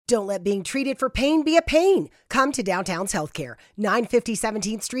Don't let being treated for pain be a pain. Come to Downtown's Healthcare, 950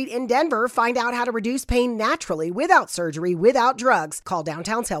 17th Street in Denver. Find out how to reduce pain naturally without surgery, without drugs. Call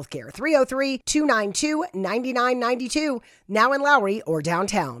Downtown's Healthcare, 303-292-9992, now in Lowry or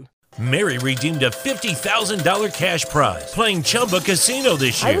downtown. Mary redeemed a $50,000 cash prize playing Chumba Casino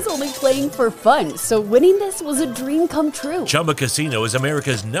this year. I was only playing for fun, so winning this was a dream come true. Chumba Casino is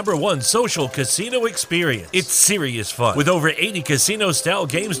America's #1 social casino experience. It's serious fun. With over 80 casino-style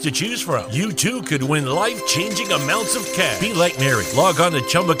games to choose from, you too could win life-changing amounts of cash. Be like Mary. Log on to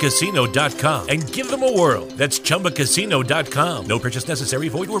ChumbaCasino.com and give them a whirl. That's ChumbaCasino.com. No purchase necessary.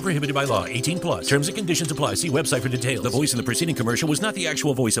 Void where prohibited by law. 18+. Terms and conditions apply. See website for details. The voice in the preceding commercial was not the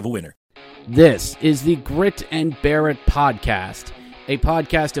actual voice of a winner. This is the Grit and Bear It podcast, a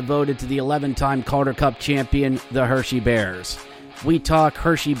podcast devoted to the 11-time Calder Cup champion, the Hershey Bears. We talk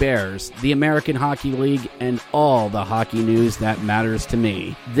Hershey Bears, the American Hockey League, and all the hockey news that matters to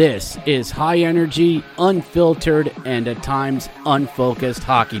me. This is high energy, unfiltered, and at times unfocused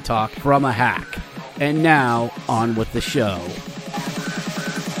hockey talk from a hack. And now, on with the show.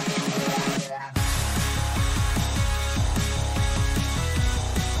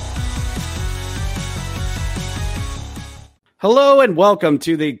 Hello and welcome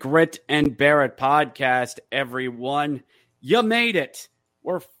to the Grit and Bear It podcast, everyone. You made it.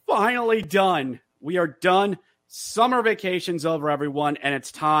 We're finally done. We are done. Summer vacation's over, everyone, and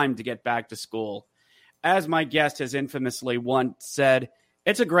it's time to get back to school. As my guest has infamously once said,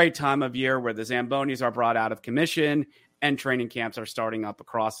 it's a great time of year where the Zambonis are brought out of commission and training camps are starting up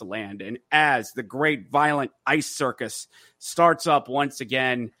across the land. And as the great violent ice circus starts up once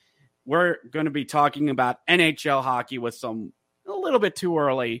again, we're going to be talking about NHL hockey with some a little bit too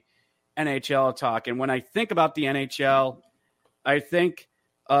early NHL talk. And when I think about the NHL, I think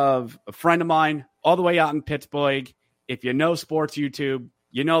of a friend of mine all the way out in Pittsburgh. If you know sports YouTube,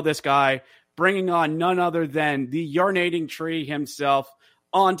 you know this guy, bringing on none other than the Urinating Tree himself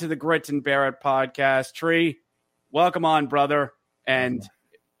onto the Grit and Bear It podcast. Tree, welcome on, brother. And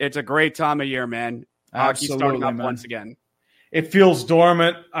it's a great time of year, man. Hockey starting up once again. It feels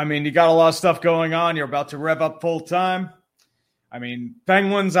dormant. I mean, you got a lot of stuff going on. You're about to rev up full time. I mean,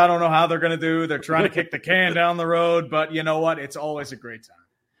 Penguins, I don't know how they're going to do. They're trying to kick the can down the road, but you know what? It's always a great time.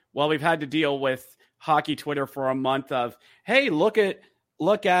 Well, we've had to deal with hockey Twitter for a month of, hey, look at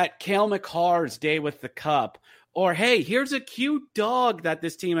Cale Makar's day with the cup. Or, hey, here's a cute dog that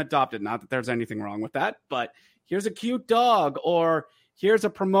this team adopted. Not that there's anything wrong with that, but here's a cute dog. Or here's a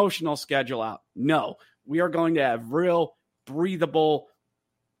promotional schedule out. No, we are going to have real breathable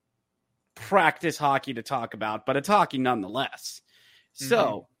practice hockey to talk about, but it's hockey nonetheless.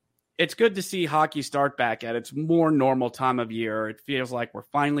 So it's good to see hockey start back at its more normal time of year. It feels like we're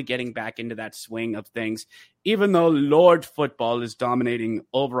finally getting back into that swing of things, even though Lord football is dominating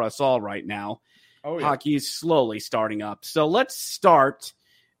over us all right now. Oh, yeah. Hockey is slowly starting up. So let's start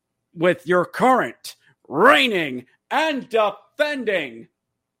with your current reigning and defending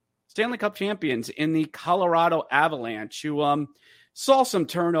Stanley Cup champions in the Colorado Avalanche, who saw some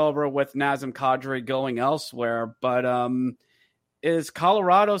turnover with Nazem Kadri going elsewhere, but is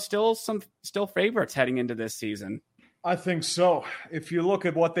Colorado still favorites heading into this season? I think so. If you look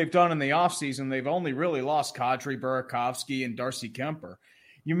at what they've done in the offseason, they've only really lost Kadri, Burakovsky, and Darcy Kemper.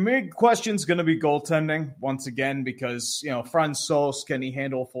 Your big question's going to be goaltending once again because, Franz Sos, can he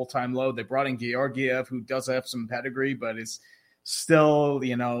handle a full-time load? They brought in Georgiev, who does have some pedigree, but is still,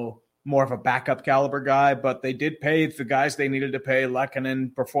 more of a backup caliber guy, but they did pay the guys they needed to pay.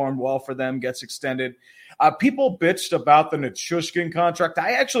 Lehkonen performed well for them, gets extended. People bitched about the Nichushkin contract.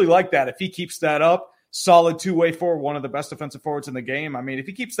 I actually like that. If he keeps that up, solid two-way forward, one of the best defensive forwards in the game. I mean, if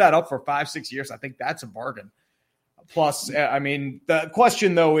he keeps that up for 5-6 years, I think that's a bargain. Plus, the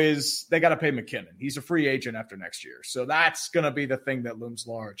question, though, is they got to pay McKinnon. He's a free agent after next year. So that's going to be the thing that looms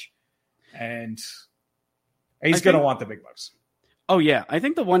large. And he's going to want the big bucks. Oh, yeah. I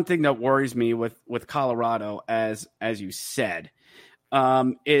think the one thing that worries me with Colorado, as you said,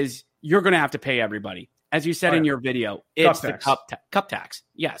 is you're going to have to pay everybody. As you said in your video, it's the cup tax.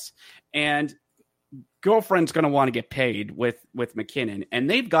 Yes. And girlfriend's going to want to get paid with McKinnon, and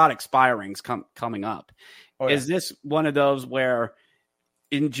they've got expirings coming up. Oh, yeah. Is this one of those where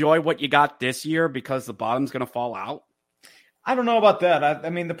enjoy what you got this year because the bottom's going to fall out? I don't know about that. I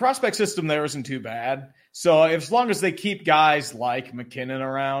mean, the prospect system there isn't too bad. So as long as they keep guys like McKinnon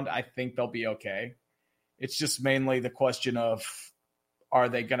around, I think they'll be okay. It's just mainly the question of, are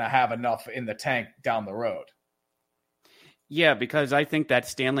they going to have enough in the tank down the road? Yeah, because I think that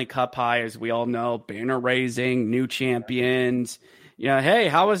Stanley Cup high, as we all know, banner raising, new champions, Yeah. Hey,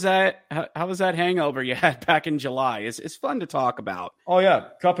 how was that? How was that hangover you had back in July? It's fun to talk about. Oh yeah,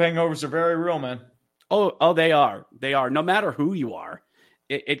 cup hangovers are very real, man. Oh, they are. They are. No matter who you are,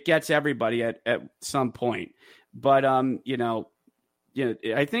 it gets everybody at some point. But I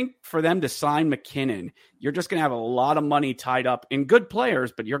think for them to sign McKinnon, you're just going to have a lot of money tied up in good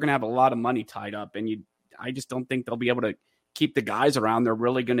players, but you're going to have a lot of money tied up, and I just don't think they'll be able to keep the guys around they're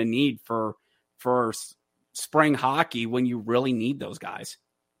really going to need for spring hockey when you really need those guys,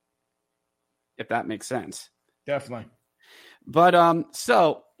 if that makes sense. Definitely. But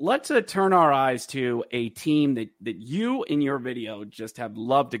so let's turn our eyes to a team that you in your video just have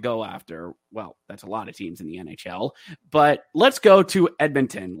loved to go after. Well, that's a lot of teams in the NHL, but let's go to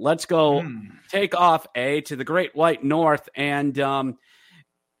Edmonton. Let's go take off to the Great White North. And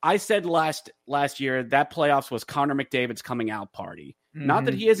I said last year that playoffs was Connor McDavid's coming out party. Not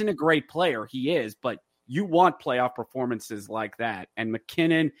that he isn't a great player, he is, but you want playoff performances like that. And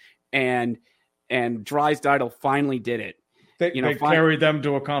McKinnon and Drysdale finally did it. They carried them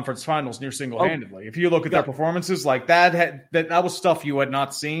to a conference finals near single-handedly. If you look at their performances, like that was stuff you had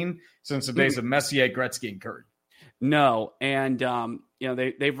not seen since the days of Messier, Gretzky, and Curry. No, and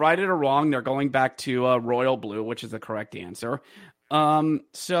they've righted it wrong. They're going back to royal blue, which is the correct answer.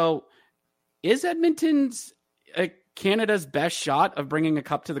 So, is Edmonton's Canada's best shot of bringing a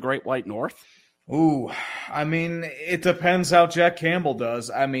cup to the Great White North? Ooh, I mean, it depends how Jack Campbell does.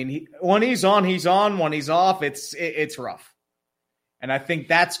 I mean, when he's on, he's on. When he's off, it's rough. And I think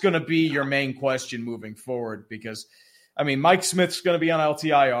that's going to be your main question moving forward because, I mean, Mike Smith's going to be on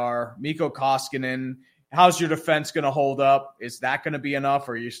LTIR. Mikko Koskinen, how's your defense going to hold up? Is that going to be enough,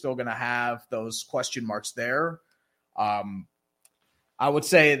 or are you still going to have those question marks there? I would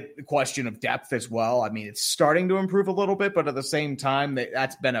say the question of depth as well. I mean, it's starting to improve a little bit, but at the same time,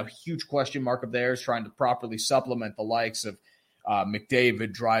 that's been a huge question mark of theirs, trying to properly supplement the likes of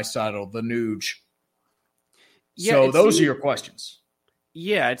McDavid, Draisaitl, the Nuge. Yeah, so those are your questions.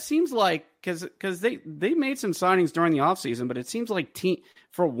 Yeah, it seems like because they made some signings during the offseason, but it seems like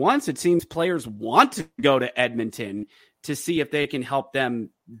for once it seems players want to go to Edmonton to see if they can help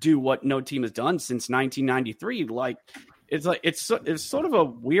them do what no team has done since 1993. It's sort of a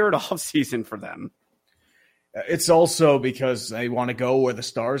weird offseason for them. It's also because they want to go where the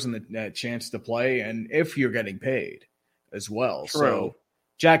stars and the chance to play, and if you're getting paid as well. True. So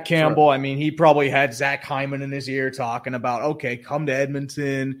Jack Campbell, I mean, he probably had Zach Hyman in his ear talking about, okay, come to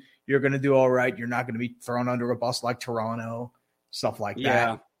Edmonton. You're going to do all right. You're not going to be thrown under a bus like Toronto, stuff like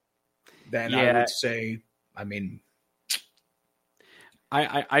that. Then I would say, I mean,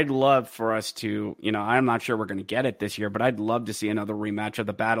 I'd love for us to, I'm not sure we're going to get it this year, but I'd love to see another rematch of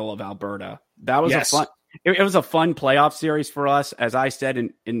the Battle of Alberta. That was it was a fun playoff series for us. As I said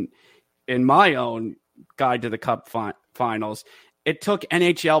in my own guide to the Cup finals, it took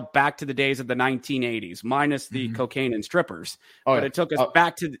NHL back to the days of the 1980s, minus the cocaine and strippers. But it took us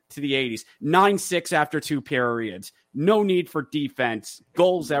back to the 80s. 9-6 after 2 periods. No need for defense.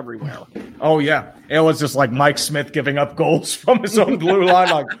 Goals everywhere. Oh, yeah. It was just like Mike Smith giving up goals from his own blue line.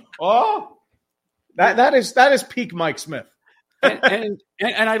 Like, that is peak Mike Smith. and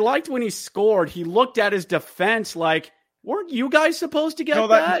I liked when he scored, he looked at his defense like, weren't you guys supposed to get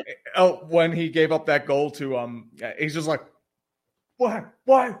that? When he gave up that goal to he's just like, Why?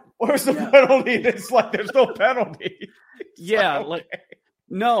 Where's the penalty? It's like there's no penalty.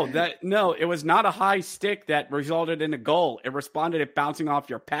 No, it was not a high stick that resulted in a goal. It responded it bouncing off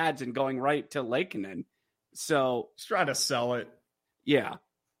your pads and going right to Lakeinen. So just trying to sell it. Yeah.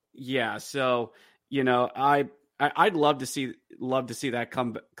 So I'd love to see that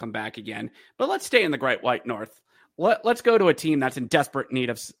come back again. But let's stay in the Great White North. Let's go to a team that's in desperate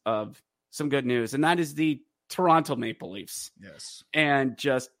need of some good news, and that is the Toronto Maple Leafs. Yes. And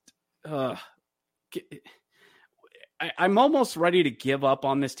just I'm almost ready to give up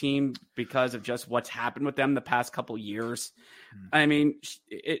on this team because of just what's happened with them the past couple years. I mean,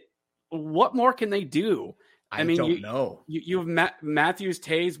 what more can they do? I don't know. You have Matthews,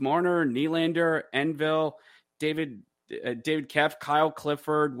 Taves, Marner, Nylander, Enville, David Keff, Kyle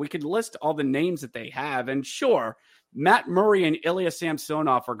Clifford. We could list all the names that they have. And sure, Matt Murray and Ilya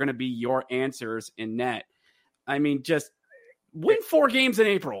Samsonov are going to be your answers in net. I mean, just win 4 games in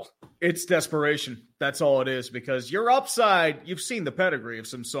April. It's desperation. That's all it is, because your upside, you've seen the pedigree of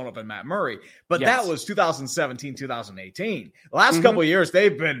Samsonov and Matt Murray, but that was 2017, 2018. The last couple of years,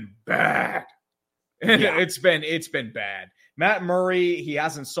 they've been bad. It's been bad. Matt Murray, he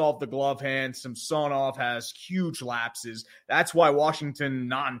hasn't solved the glove hand. Samsonov has huge lapses. That's why Washington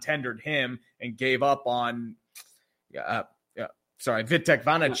non-tendered him and gave up on Vitek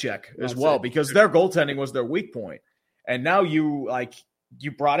Vanacek as well, because their goaltending was their weak point. And now you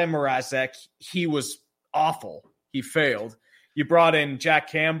brought in Mrazek. He was awful. He failed. You brought in Jack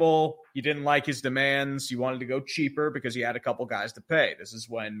Campbell. You didn't like his demands. You wanted to go cheaper because you had a couple guys to pay. This is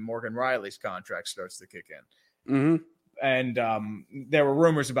when Morgan Riley's contract starts to kick in. Mm-hmm. And there were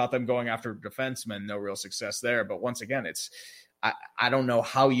rumors about them going after defensemen. No real success there. But once again, I don't know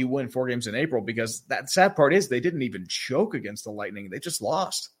how you win 4 games in April, because that sad part is they didn't even choke against the Lightning. They just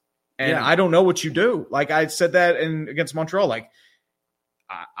lost. And I don't know what you do. Like I said that against Montreal, like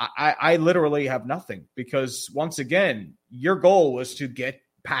I literally have nothing, because once again, your goal was to get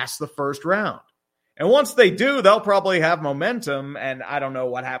past the first round. And once they do, they'll probably have momentum, and I don't know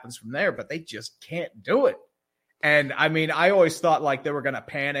what happens from there, but they just can't do it. And I mean, I always thought like they were going to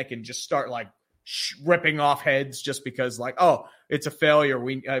panic and just start like ripping off heads just because like, oh, it's a failure.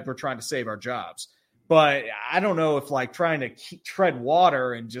 We're trying to save our jobs. But I don't know if like trying to tread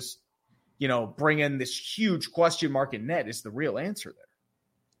water and just, bring in this huge question mark in net is the real answer there.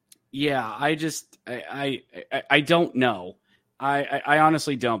 Yeah, I don't know. I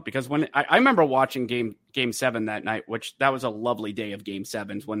honestly don't, because when I remember watching game 7 that night, which that was a lovely day of game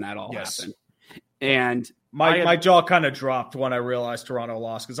 7s when that all happened. And my jaw kind of dropped when I realized Toronto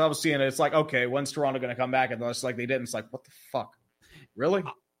lost, because I was seeing it. It's like, okay, when's Toronto going to come back? And it's like they didn't. It's like, what the fuck? Really?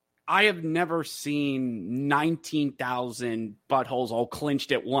 I have never seen 19,000 buttholes all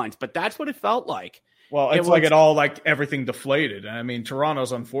clinched at once, but that's what it felt like. Well, it's like it all like everything deflated. I mean,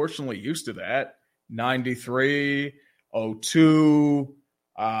 Toronto's unfortunately used to that. 93, 02.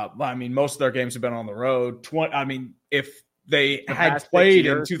 I mean, most of their games have been on the road. If they had played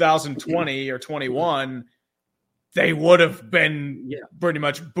in 2020 or 21, they would have been pretty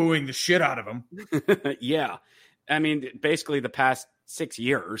much booing the shit out of them. Yeah. I mean, basically the past 6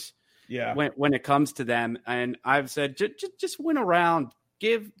 years. Yeah. When it comes to them. And I've said, just win around.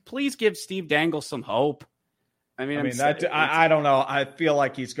 Please give Steve Dangle some hope. I don't know. I feel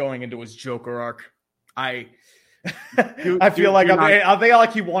like he's going into his Joker arc. I feel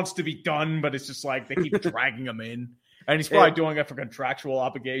like he wants to be done, but it's just like they keep dragging him in. And he's probably doing it for contractual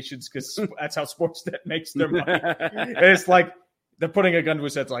obligations, because that's how Sportsnet makes their money. And it's like they're putting a gun to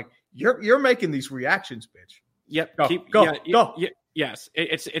his head. It's like, you're making these reactions, bitch. Yep. Go. Yes.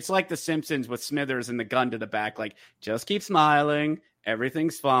 It's like The Simpsons with Smithers and the gun to the back. Like, just keep smiling.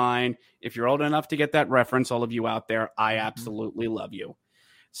 Everything's fine. If you're old enough to get that reference, all of you out there, I absolutely love you.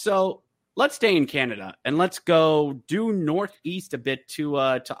 So let's stay in Canada and let's go due northeast a bit to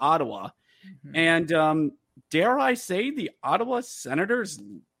Ottawa. Mm-hmm. And dare I say the Ottawa Senators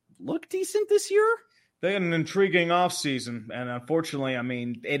look decent this year? They had an intriguing offseason, and unfortunately, I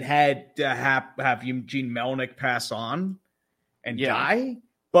mean, it had to have Eugene Melnyk pass on and die.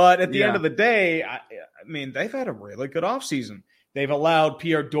 But at the end of the day, I mean, they've had a really good offseason. They've allowed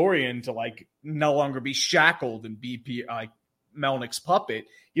Pierre Dorian to like no longer be shackled and be Melnyk's puppet.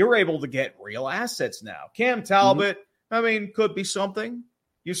 You're able to get real assets now. Cam Talbot, I mean, could be something.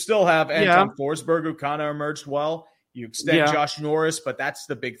 You still have Anton Forsberg, who kind of emerged well. You extend Josh Norris, but that's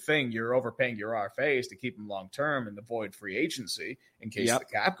the big thing. You're overpaying your RFAs to keep them long-term and avoid free agency in case the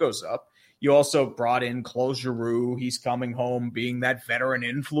cap goes up. You also brought in Claude Giroux. He's coming home, being that veteran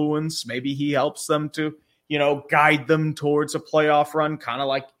influence. Maybe he helps them to, guide them towards a playoff run, kind of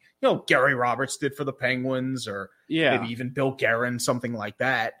like, Gary Roberts did for the Penguins, or maybe even Bill Guerin, something like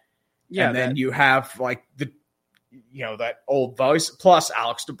that. Yeah, and then you have like that old voice plus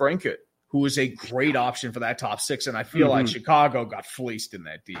Alex DeBrincat, who is a great option for that top 6. And I feel like Chicago got fleeced in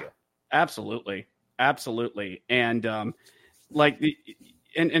that deal. Absolutely. And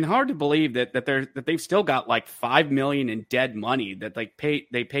and hard to believe that they've still got like $5 million in dead money that they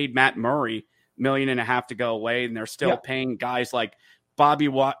paid Matt Murray $1.5 million to go away. And they're still paying guys like Bobby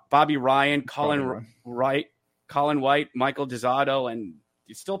Ryan, Colin White, Michael DeZotto, and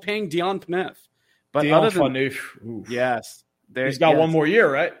you're still paying Dion Phaneuf. But yes, he's got one more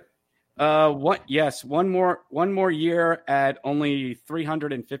year, right? One more year at only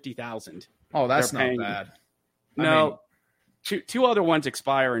 $350,000. Oh, that's not bad. Two other ones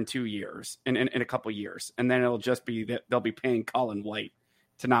expire in 2 years, in a couple years, and then it'll just be that they'll be paying Colin White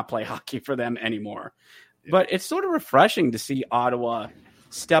to not play hockey for them anymore. Yeah. But it's sort of refreshing to see Ottawa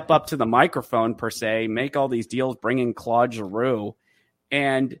step up to the microphone per se, make all these deals, bring in Claude Giroux,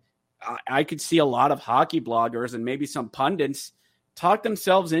 and I could see a lot of hockey bloggers and maybe some pundits talk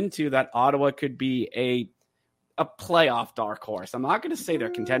themselves into that Ottawa could be a playoff dark horse. I'm not going to say they're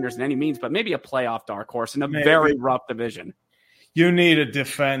contenders in any means, but maybe a playoff dark horse in a very rough division. You need a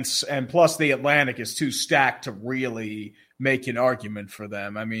defense, and plus the Atlantic is too stacked to really make an argument for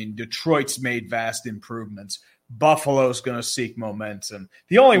them. I mean, Detroit's made vast improvements. Buffalo's going to seek momentum.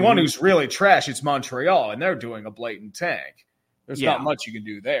 The only one who's really trash is Montreal, and they're doing a blatant tank. There's not much you can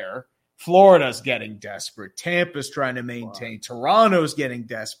do there. Florida's getting desperate. Tampa's trying to maintain. Toronto's getting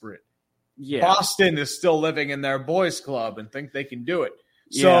desperate. Yeah. Boston is still living in their boys club and think they can do it.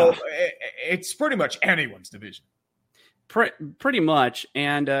 So it's pretty much anyone's division. Pretty much.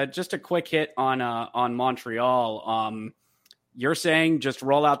 And just a quick hit on Montreal. You're saying just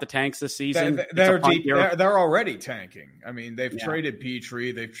roll out the tanks this season? They're deep. They're already tanking. I mean, they've traded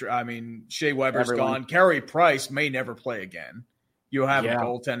Petrie. Shea Weber's gone. Carey Price may never play again. You have a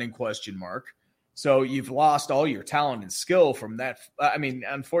goaltending question mark. So you've lost all your talent and skill from that. I mean,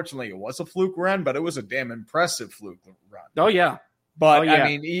 unfortunately, it was a fluke run, but it was a damn impressive fluke run. Oh yeah. But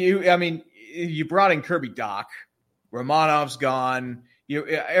you brought in Kirby Dach. Romanov's gone.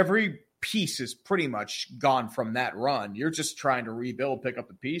 Every piece is pretty much gone from that run. You're just trying to rebuild, pick up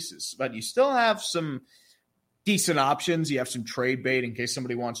the pieces, but you still have some decent options. You have some trade bait in case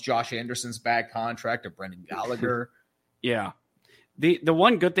somebody wants Josh Anderson's bad contract or Brendan Gallagher. Yeah. The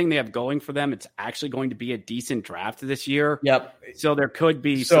one good thing they have going for them, it's actually going to be a decent draft this year. Yep. So there could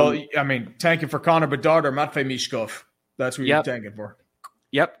be tanking for Connor Bedard or Matvei Mishkov. That's what you're tanking for.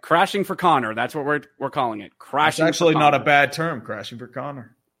 Yep. Crashing for Connor. That's what we're calling it. Crashing. It's actually not a bad term, crashing for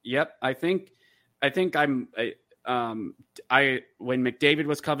Connor. Yep. I think when McDavid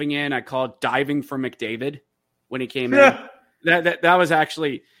was coming in, I called diving for McDavid when he came in. That was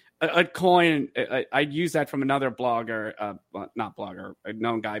actually a coin. I used that from another blogger, not blogger, a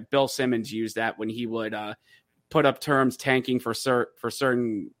known guy. Bill Simmons used that when he would put up terms tanking for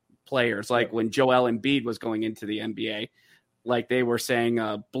certain players, like when Joel Embiid was going into the NBA, like they were saying,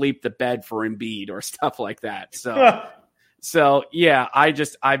 bleep the bed for Embiid or stuff like that. So. So, yeah,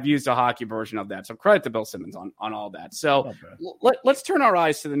 I've used a hockey version of that. So credit to Bill Simmons on all that. So let's turn our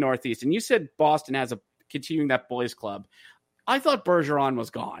eyes to the Northeast. And you said Boston has continuing that boys club. I thought Bergeron was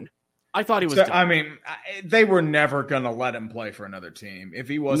gone. I thought he was done. I mean, they were never going to let him play for another team. If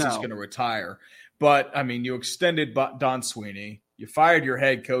he was, he's going to retire. But, I mean, you extended Don Sweeney. You fired your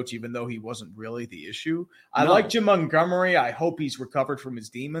head coach, even though he wasn't really the issue. I like Jim Montgomery. I hope he's recovered from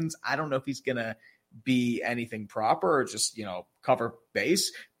his demons. I don't know if he's going to be anything proper or just, cover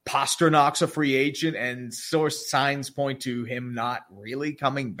base. Pasternak's a free agent and source signs point to him not really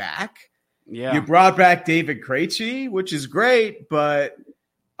coming back. Yeah. You brought back David Krejci, which is great, but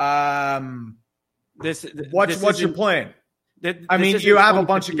what's your plan? You have a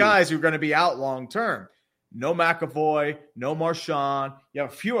bunch of guys who are going to be out long term. No McAvoy, no Marchand. You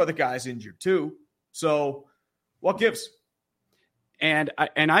have a few other guys injured too. So what gives? And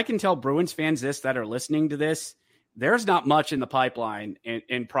I can tell Bruins fans that are listening to this, there's not much in the pipeline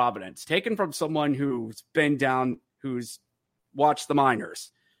in Providence. Taken from someone who's been down, who's watched the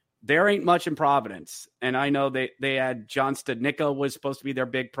minors. There ain't much in Providence. And I know they had John Studnicka was supposed to be their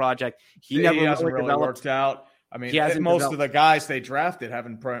big project. He hasn't really worked out. I mean, most of the guys they drafted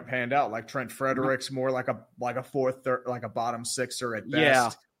haven't panned out. Like Trent Fredericks, more like a fourth, like a bottom sixer at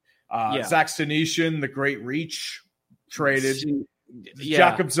best. Zach Senyshyn, the great reach, traded.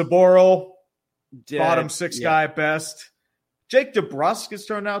 Jakob Zaboral, bottom six guy at best. Jake DeBrusk has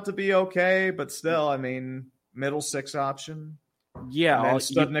turned out to be okay, but still, I mean, middle six option. Yeah. And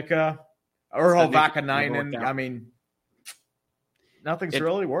Studnicka, Urho Vakanainen. I mean, nothing's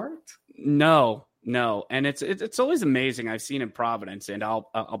really worked. No. And it's always amazing. I've seen in Providence, and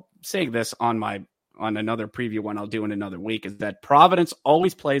I'll say this on another preview one I'll do in another week, is that Providence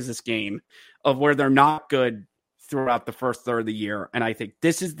always plays this game of where they're not good throughout the first third of the year. And I think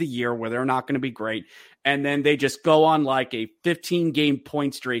this is the year where they're not going to be great. And then they just go on like a 15-game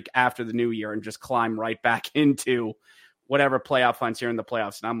point streak after the new year and just climb right back into whatever playoff funds here in the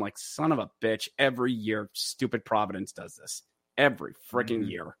playoffs. And I'm like, son of a bitch, every year, stupid Providence does this. Every freaking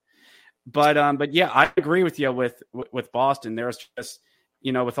year. But yeah, I agree with you with Boston. There's just,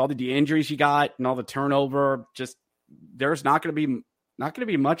 with all the injuries you got and all the turnover, just there's not going to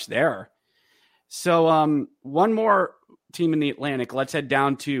be much there. So one more team in the Atlantic. Let's head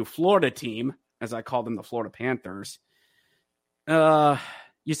down to Florida team, as I call them, the Florida Panthers.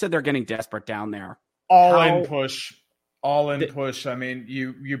 You said they're getting desperate down there. All in push. I mean,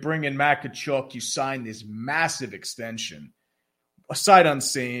 you bring in Matt Tkachuk, you sign this massive extension. Sight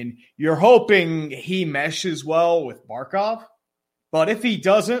unseen. You're hoping he meshes well with Barkov, but if he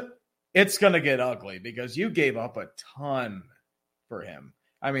doesn't, it's going to get ugly because you gave up a ton for him.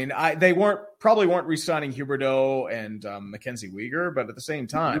 I mean, they probably weren't re-signing Huberdeau and Mackenzie Weegar, but at the same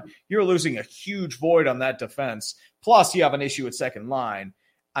time, you're losing a huge void on that defense. Plus, you have an issue at second line.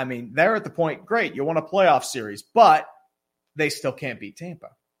 I mean, they're at the point, great, you want a playoff series, but they still can't beat Tampa.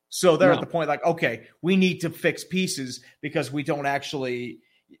 So they're at the point like, okay, we need to fix pieces because we don't actually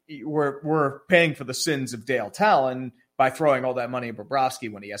we're paying for the sins of Dale Talon by throwing all that money at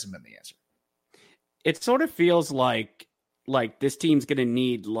Bobrovsky when he hasn't been the answer. It sort of feels like this team's going to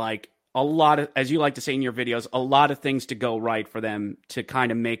need like a lot of, as you like to say in your videos, a lot of things to go right for them to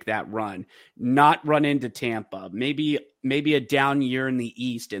kind of make that run, not run into Tampa, maybe a down year in the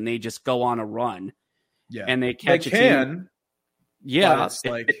East and they just go on a run. Yeah. And they catch a team. Team. Yeah. But it's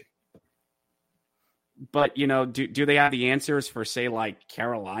like, but you know, do they have the answers for say like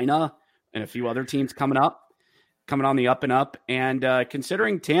Carolina and a few other teams coming on the up and up? And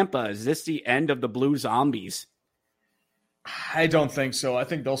considering Tampa, is this the end of the Blue Zombies? I don't think so. I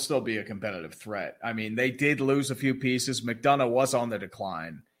think they'll still be a competitive threat. I mean, they did lose a few pieces. McDonough was on the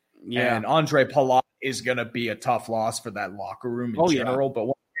decline. Yeah. And Andre Palat is going to be a tough loss for that locker room in general. Yeah. But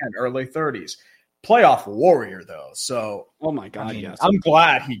once again, early 30s. Playoff warrior, though. So, oh my God, I mean, yes. I'm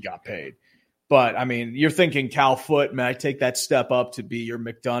glad he got paid. But, I mean, you're thinking Cal Foote might take that step up to be your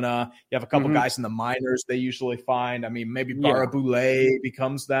McDonough. You have a couple guys in the minors they usually find. I mean, maybe Baraboulet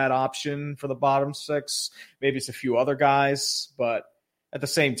becomes that option for the bottom six. Maybe it's a few other guys. But at the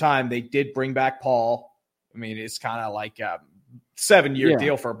same time, they did bring back Paul. I mean, it's kind of like a 7-year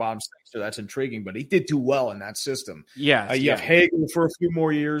deal for a bottom six, so that's intriguing. But he did do well in that system. Yeah, you have Hagel for a few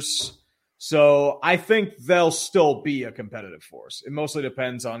more years. So I think they'll still be a competitive force. It mostly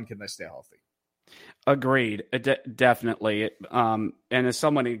depends on can they stay healthy. Agreed. Definitely. And as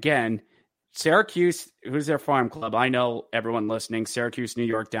someone, again, Syracuse, who's their farm club? I know everyone listening, Syracuse, New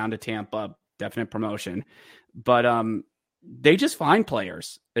York, down to Tampa, definite promotion. But they just find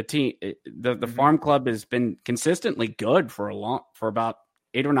players. The farm club has been consistently good for about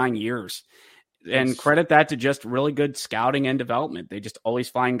 8 or 9 years. And credit that to just really good scouting and development. They just always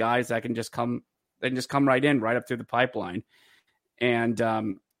find guys that can just come right in, right up through the pipeline. And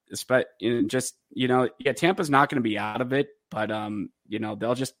Tampa's not going to be out of it, but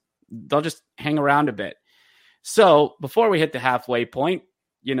they'll just hang around a bit. So before we hit the halfway point,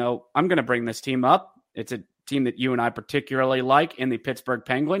 I'm going to bring this team up. It's a team that you and I particularly like in the Pittsburgh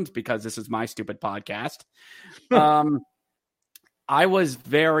Penguins because this is my stupid podcast. I was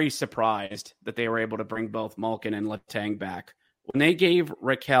very surprised that they were able to bring both Malkin and Letang back. When they gave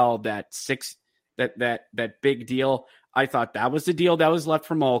Raquel that big deal, I thought that was the deal that was left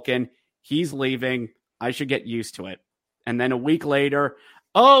for Malkin. He's leaving. I should get used to it. And then a week later,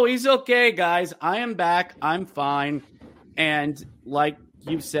 oh, he's okay, guys. I am back. I'm fine. And like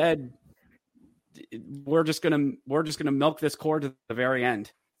you said, we're just gonna milk this core to the very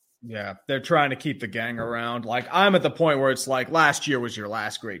end. Yeah, they're trying to keep the gang around. Like, I'm at the point where it's like last year was your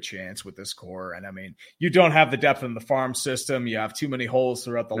last great chance with this core. And I mean, you don't have the depth in the farm system. You have too many holes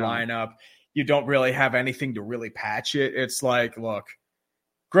throughout the lineup. You don't really have anything to really patch it. It's like, look,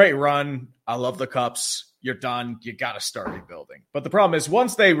 great run. I love the Cups. You're done. You got to start rebuilding. But the problem is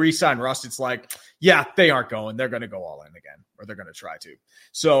once they re-sign Rust, it's like, yeah, they aren't going. They're going to go all in again, or they're going to try to.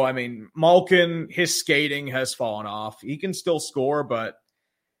 So, I mean, Malkin, his skating has fallen off. He can still score, but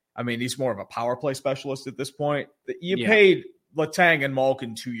I mean, he's more of a power play specialist at this point. You paid Letang and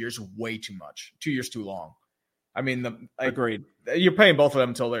Malkin 2 years way too much. 2 years too long. I mean, agreed. You're paying both of them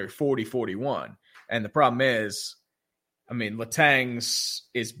until they're 40, 41. And the problem is, I mean, Letang's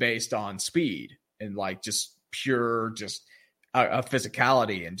is based on speed and like just pure,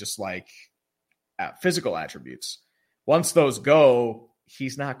 physicality and just like physical attributes. Once those go,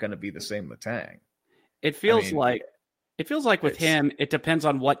 he's not going to be the same Letang. It feels like with him, it depends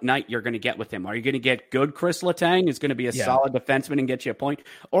on what night you're going to get with him. Are you going to get good Chris Letang, who's going to be a solid defenseman and get you a point?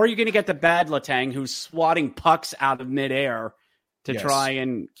 Or are you going to get the bad Letang, who's swatting pucks out of midair to try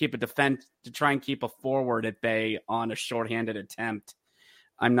and keep a forward at bay on a shorthanded attempt?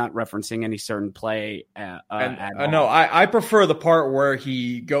 I'm not referencing any certain play. No, I prefer the part where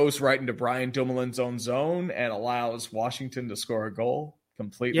he goes right into Brian Dumoulin's own zone and allows Washington to score a goal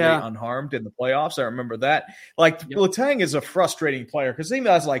completely unharmed in the playoffs. I remember that. Like, Letang is a frustrating player because he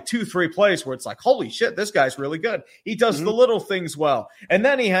has like 2-3 plays where it's like, holy shit, this guy's really good. He does the little things well. And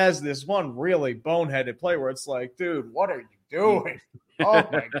then he has this one really boneheaded play where it's like, dude, what are you doing? Oh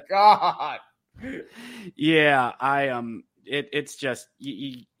my God. Yeah, it's just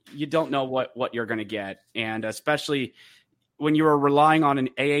you don't know what you're going to get. And especially when you were relying on an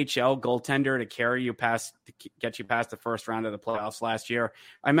AHL goaltender to carry you get you past the first round of the playoffs last year.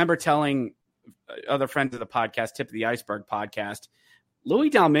 I remember telling other friends of the podcast, Tip of the Iceberg podcast, Louis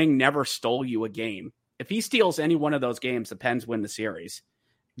Domingue never stole you a game. If he steals any one of those games, the Pens win the series.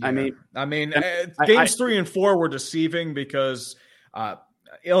 Yeah. I mean, games 3 and 4 were deceiving because,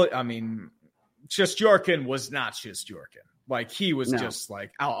 Shesterkin was not Shesterkin. Like, he was just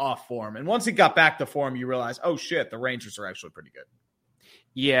like off form. And once he got back to form, you realize, oh shit, the Rangers are actually pretty good.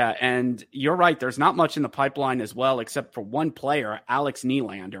 Yeah, and you're right. There's not much in the pipeline as well, except for one player, Alex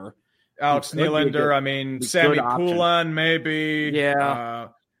Nylander. Sammy Poulin, maybe. Yeah.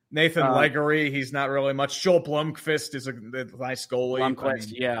 Nathan Leggery, he's not really much. Joel Blomqvist is a nice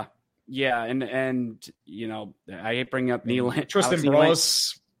goalie. Yeah, and you know, I hate bringing up Nylander. Tristan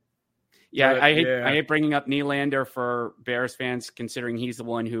Bross. Yeah, I hate bringing up Nylander for Bears fans, considering he's the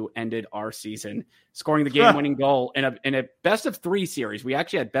one who ended our season, scoring the game-winning goal in a best-of-3 series. We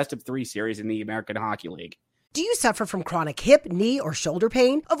actually had best-of-3 series in the American Hockey League. Do you suffer from chronic hip, knee, or shoulder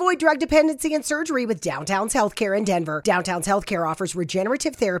pain? Avoid drug dependency and surgery with Downtown's Healthcare in Denver. Downtown's Healthcare offers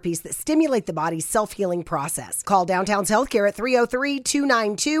regenerative therapies that stimulate the body's self-healing process. Call Downtown's Healthcare at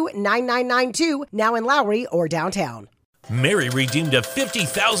 303-292-9992, now in Lowry or downtown. Mary redeemed a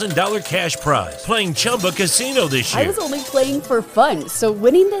 $50,000 cash prize playing Chumba Casino this year. I was only playing for fun, so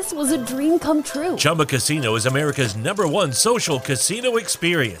winning this was a dream come true. Chumba Casino is America's #1 social casino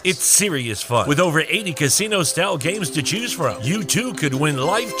experience. It's serious fun. With over 80 casino-style games to choose from, you too could win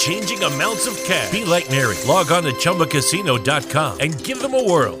life-changing amounts of cash. Be like Mary. Log on to ChumbaCasino.com and give them a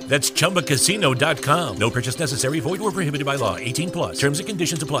whirl. That's ChumbaCasino.com. No purchase necessary. Void or prohibited by law. 18+. Terms and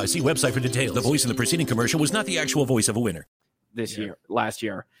conditions apply. See website for details. The voice in the preceding commercial was not the actual voice of a winner. Last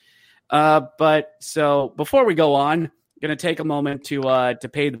year. But so before we go on, going to take a moment to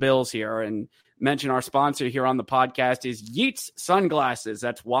pay the bills here and mention our sponsor here on the podcast is Yeats Sunglasses.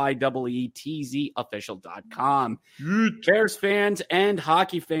 That's YEETZofficial.com. Bears fans and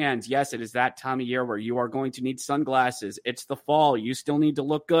hockey fans. Yes, it is that time of year where you are going to need sunglasses. It's the fall. You still need to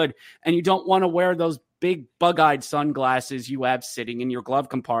look good, and you don't want to wear those big bug-eyed sunglasses you have sitting in your glove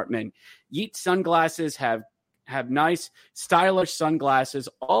compartment. Yeats Sunglasses have nice, stylish sunglasses,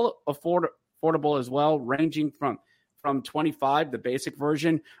 all affordable as well, ranging from $25, the basic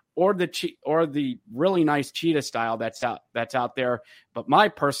version, or the really nice cheetah style that's out there. But my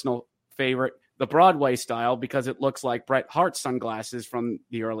personal favorite, the Broadway style, because it looks like Bret Hart's sunglasses from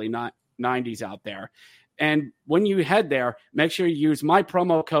the early 90s out there. And when you head there, make sure you use my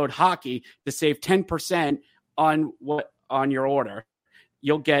promo code HOCKEY to save 10% on your order.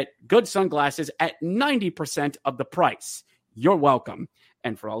 You'll get good sunglasses at 90% of the price. You're welcome.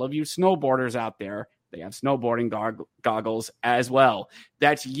 And for all of you snowboarders out there, they have snowboarding goggles as well.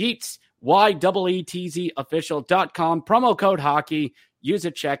 That's Yeats, YEETZofficial.com. Promo code HOCKEY. Use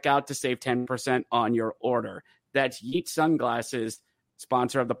at checkout to save 10% on your order. That's Yeats Sunglasses,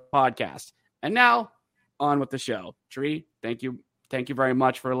 sponsor of the podcast. And now, on with the show. Tree, thank you very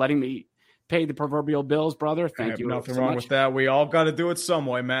much for letting me pay the proverbial bills, brother. Thank you. Nothing wrong with that. We all got to do it some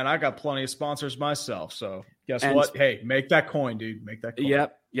way, man. I got plenty of sponsors myself. So guess what? Hey, make that coin, dude. Make that coin.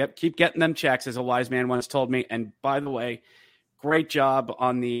 Yep. Keep getting them checks, as a wise man once told me. And by the way, great job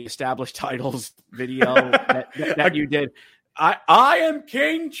on the established titles video that you did. I am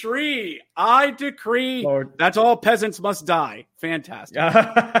King Tree. I decree. Lord. That's all peasants must die. Fantastic.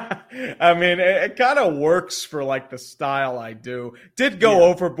 I mean, it kind of works for like the style I do. Did go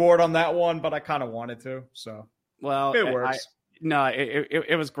overboard on that one, but I kind of wanted to. So it works.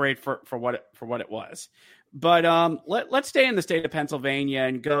 It was great for what it was. But let's stay in the state of Pennsylvania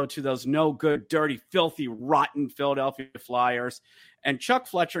and go to those no good, dirty, filthy, rotten Philadelphia Flyers. And Chuck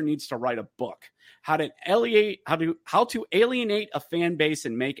Fletcher needs to write a book. How to alienate a fan base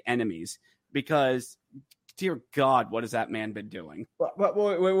and make enemies, because dear God, what has that man been doing?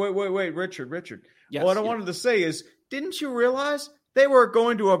 Wait, Richard. Yes, what I wanted to say is, didn't you realize they were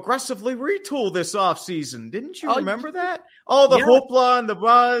going to aggressively retool this offseason? Didn't you remember that? All the hoopla and the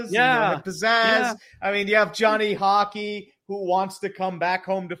buzz and the pizzazz. Yeah. I mean, you have Johnny Hockey who wants to come back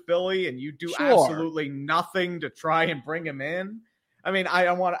home to Philly, and you do absolutely nothing to try and bring him in. I mean,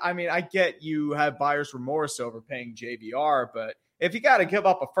 I get you have buyer's remorse over paying JVR, but if you got to give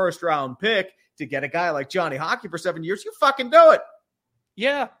up a first-round pick to get a guy like Johnny Hockey for 7 years, you fucking do it.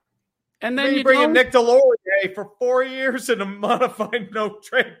 Yeah. And then you bring in Nick Delorier for 4 years and a modified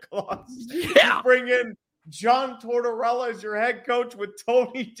no-trade clause. Yeah. You bring in John Tortorella as your head coach with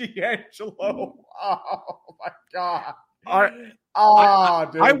Tony D'Angelo. Oh, my God.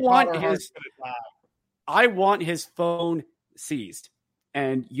 Dude, I want his phone seized,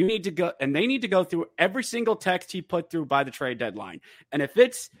 and they need to go through every single text he put through by the trade deadline. And if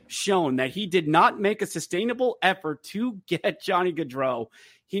it's shown that he did not make a sustainable effort to get Johnny Gaudreau,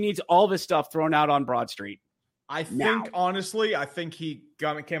 he needs all of his stuff thrown out on Broad Street. I think, honestly, he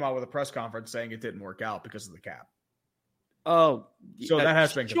came out with a press conference saying it didn't work out because of the cap. Oh, so that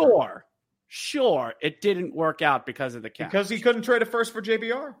has been confirmed. Sure. It didn't work out because of the cap. Because he couldn't trade a first for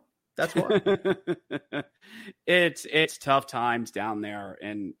JBR. That's why. It's tough times down there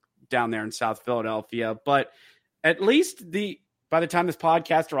in South Philadelphia, but at least by the time this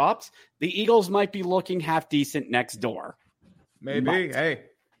podcast drops, the Eagles might be looking half decent next door. Maybe. Hey,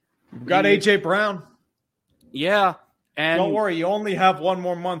 we've got AJ Brown. Yeah. And don't worry, you only have one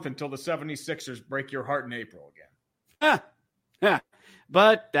more month until the 76ers break your heart in April again.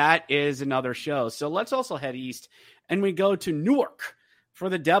 But that is another show. So let's also head east and we go to Newark for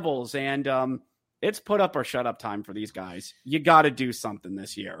the Devils. And it's put up or shut up time for these guys. You got to do something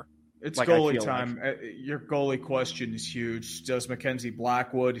this year. It's goalie time. Your goalie question is huge. Does Mackenzie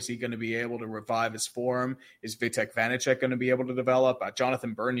Blackwood, is he going to be able to revive his form? Is Vitek Vanacek going to be able to develop?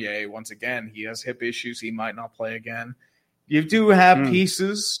 Jonathan Bernier, once again, he has hip issues. He might not play again. You do have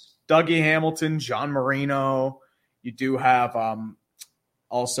pieces. Dougie Hamilton, John Marino. You do have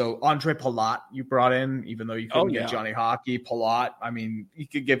also Andre Palat you brought in, even though you couldn't get Johnny Hockey. Palat, I mean, he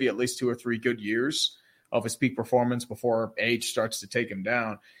could give you at least 2 or 3 good years of his peak performance before age starts to take him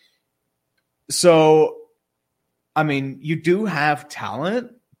down. So, I mean, you do have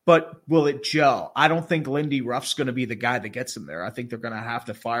talent, but will it gel? I don't think Lindy Ruff's going to be the guy that gets him there. I think they're going to have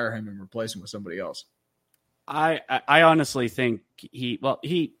to fire him and replace him with somebody else. I honestly think he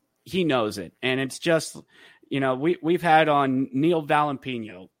knows it. And it's just, we've had on Neil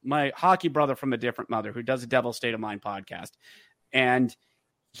Valampino, my hockey brother from a different mother, who does a Devil State of Mind podcast. And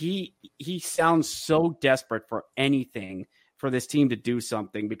he sounds so desperate for anything for this team to do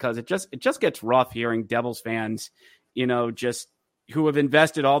something, because it just gets rough hearing Devils fans, just who have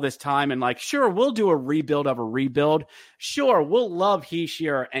invested all this time and like, sure, we'll do a rebuild of a rebuild. Sure, we'll love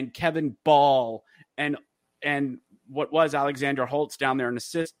Heishier and Kevin Ball and what was Alexander Holtz down there in the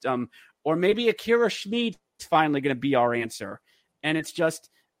system, or maybe Akira Schmid's finally going to be our answer. And it's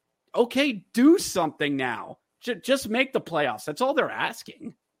just, okay, do something now. Just make the playoffs. That's all they're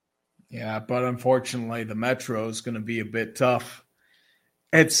asking. Yeah, but unfortunately, the Metro is going to be a bit tough.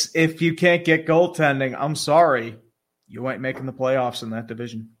 If you can't get goaltending, I'm sorry, you ain't making the playoffs in that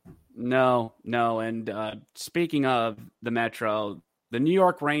division. No. And speaking of the Metro, the New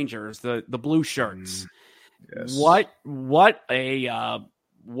York Rangers, the blue shirts. Yes. What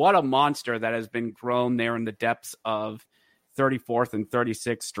a monster that has been grown there in the depths of 34th and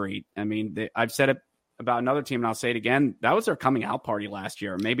 36th Street. I mean, I've said it about another team, and I'll say it again. That was their coming out party last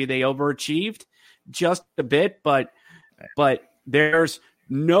year. Maybe they overachieved just a bit, but there's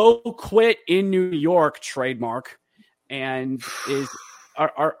no quit in New York trademark. And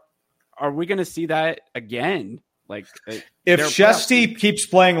are we going to see that again? Like, if Shesty keeps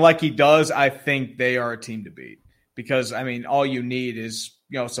playing like he does, I think they are a team to beat, because I mean, all you need is,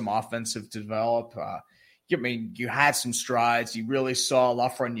 some offensive to develop. You had some strides. You really saw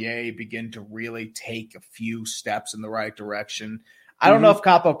Lafreniere begin to really take a few steps in the right direction. I don't know if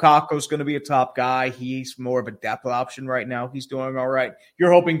Capo Caco is going to be a top guy. He's more of a depth option right now. He's doing all right.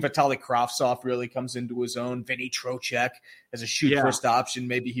 You're hoping Vitaly Kravtsov really comes into his own. Vinny Trocheck as a shoot-first option.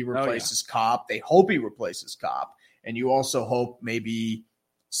 Maybe he replaces Kopp. They hope he replaces Kopp. And you also hope maybe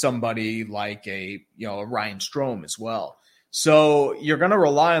somebody like a Ryan Strome as well. So you're going to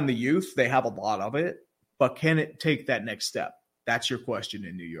rely on the youth. They have a lot of it. But can it take that next step? That's your question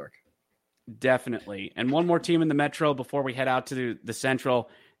in New York. Definitely. And one more team in the Metro before we head out to the Central,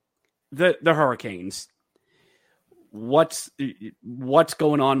 the Hurricanes. What's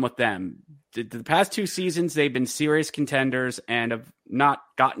going on with them? The past 2 seasons, they've been serious contenders and have not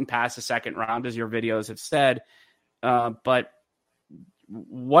gotten past the second round, as your videos have said. But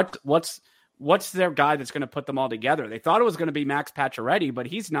what's their guy that's going to put them all together? They thought it was going to be Max Pacioretty, but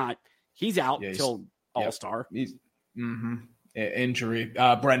he's not. He's out till All-Star. Injury.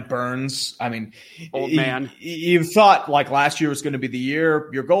 Brent Burns. I mean, old man. You thought like last year was going to be the year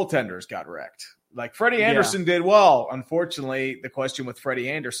your goaltenders got wrecked. Like Freddie Anderson did well. Unfortunately, the question with Freddie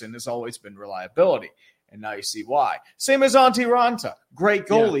Anderson has always been reliability. And now you see why. Same as Antti Ranta. Great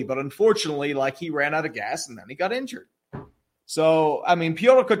goalie, but unfortunately, like he ran out of gas and then he got injured. So, I mean,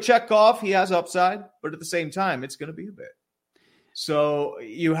 Pyotr Kochetkov, he has upside, but at the same time, it's going to be a bit. So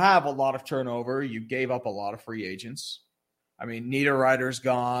you have a lot of turnover. You gave up a lot of free agents. I mean, Niederreiter's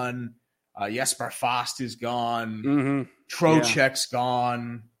gone. Jesper Fast is gone. Trocheck's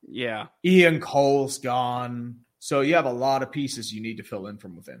gone. Yeah. Ian Cole's gone. So you have a lot of pieces you need to fill in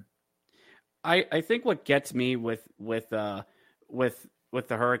from within. I think what gets me with the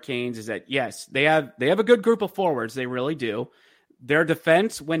Hurricanes is that, yes, they have a good group of forwards. They really do. Their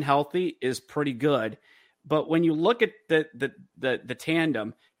defense, when healthy, is pretty good. But when you look at the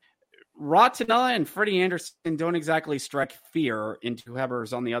tandem, Ratina and Freddie Anderson don't exactly strike fear into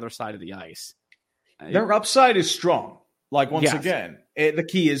whoever's on the other side of the ice. Their upside is strong. Like, once Yes. again, the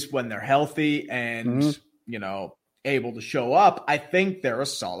key is when they're healthy and, able to show up. I think they're a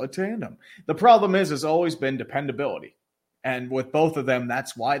solid tandem. The problem has always been dependability. And with both of them,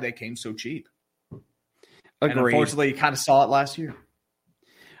 that's why they came so cheap. Agreed. And unfortunately, you kind of saw it last year.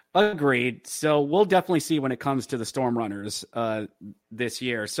 Agreed. So we'll definitely see when it comes to the Storm Runners this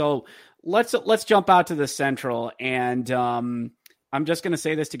year. So let's jump out to the Central, and I'm just going to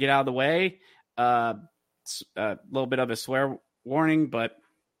say this to get out of the way. A little bit of a swear warning, but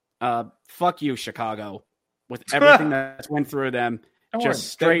fuck you, Chicago, with everything that's went through them. Just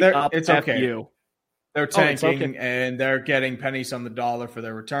straight up, it's F okay. you. They're tanking, and they're getting pennies on the dollar for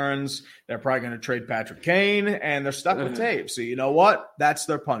their returns. They're probably going to trade Patrick Kane, and they're stuck with Taves. So you know what? That's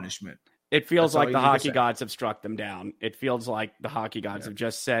their punishment. It feels like the hockey gods have struck them down. It feels like the hockey gods have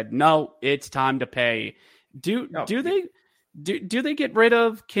just said, "No, it's time to pay." Do they get rid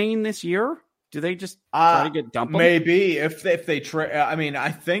of Kane this year? Do they just try to get dumped? Maybe if they trade. I mean,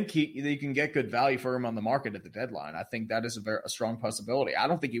 I think they can get good value for him on the market at the deadline. I think that is a strong possibility. I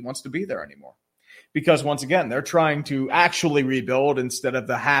don't think he wants to be there anymore. Because once again, they're trying to actually rebuild instead of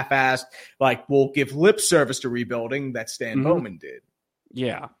the half-assed, like, we'll give lip service to rebuilding that Stan Bowman did.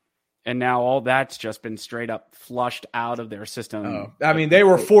 Yeah. And now all that's just been straight up flushed out of their system. I mean, they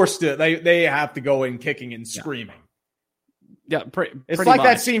were forced to, they have to go in kicking and screaming. Yeah, it's pretty like much.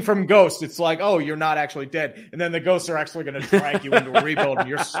 that scene from Ghost. It's like, oh, you're not actually dead. And then the ghosts are actually going to drag you into a rebuild and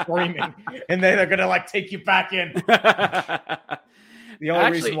you're screaming. And then they're going to, like, take you back in. The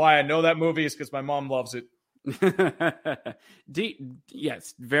only reason why I know that movie is because my mom loves it.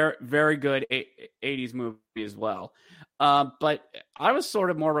 Yes, very, very good 80s movie as well. But I was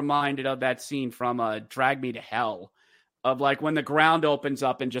sort of more reminded of that scene from Drag Me to Hell, of like when the ground opens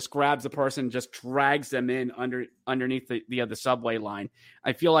up and just grabs the person, and just drags them in underneath the subway line.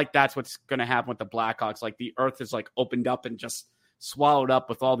 I feel like that's what's going to happen with the Blackhawks. Like the earth is like opened up and just swallowed up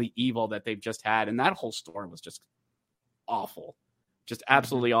with all the evil that they've just had. And that whole story was just awful. Just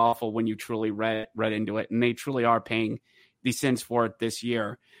absolutely awful when you truly read into it. And they truly are paying the sins for it this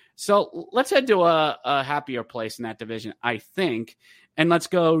year. So let's head to a happier place in that division, I think. And let's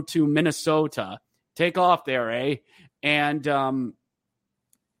go to Minnesota. Take off there, eh? And I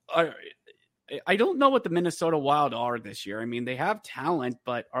don't know what the Minnesota Wild are this year. I mean, they have talent,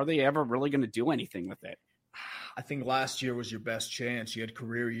 but are they ever really going to do anything with it? I think last year was your best chance. You had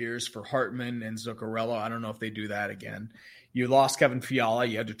career years for Hartman and Zuccarello. I don't know if they do that again. You lost Kevin Fiala.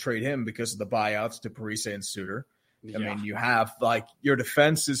 You had to trade him because of the buyouts to Parise and Suter. I mean, you have, like, your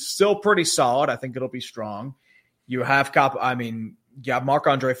defense is still pretty solid. I think it'll be strong. You have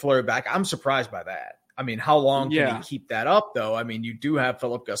Marc-Andre Fleury back. I'm surprised by that. I mean, how long can he keep that up, though? I mean, you do have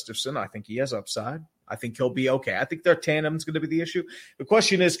Philip Gustafsson. I think he has upside. I think he'll be okay. I think their tandem is going to be the issue. The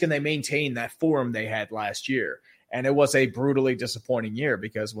question is, can they maintain that form they had last year? And it was a brutally disappointing year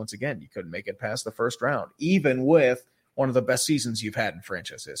because, once again, you couldn't make it past the first round, even with one of the best seasons you've had in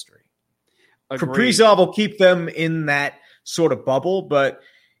franchise history. Kaprizov will keep them in that sort of bubble, but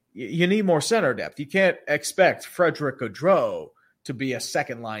you need more center depth. You can't expect Frederick Gaudreau to be a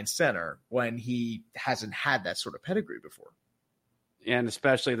second-line center when he hasn't had that sort of pedigree before. And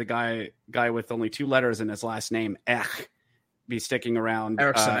especially the guy with only 2 letters in his last name, Ek, be sticking around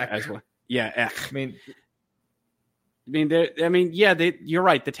as well. Yeah, Ek. You're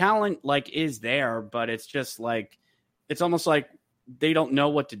right. The talent is there, but it's just like it's almost like they don't know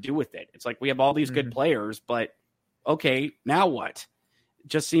what to do with it. It's like we have all these good players, but okay, now what? It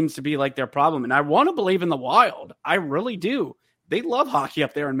just seems to be like their problem. And I want to believe in the Wild. I really do. They love hockey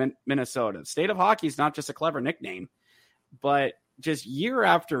up there in Minnesota. State of Hockey is not just a clever nickname, but just year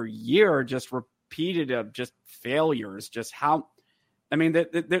after year, just repeated of just failures. Just how, I mean,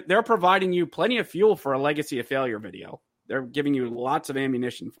 they're providing you plenty of fuel for a legacy of failure video. They're giving you lots of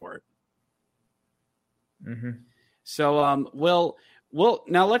ammunition for it. Mm-hmm. So, we'll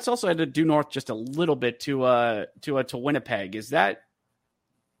now let's also head to due north just a little bit to Winnipeg. Is that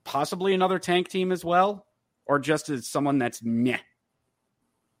possibly another tank team as well, or just as someone that's meh?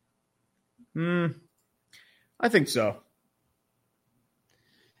 I think so.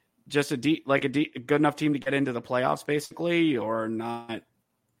 Just a good enough team to get into the playoffs, basically, or not?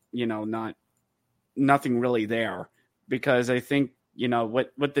 Nothing really there, because I think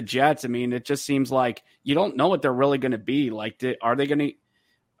with the Jets. I mean, it just seems like you don't know what they're really going to be. Like, are they going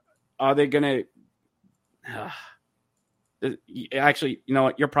to? Actually, you know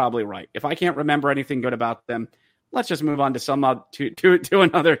what? You're probably right. If I can't remember anything good about them, let's just move on to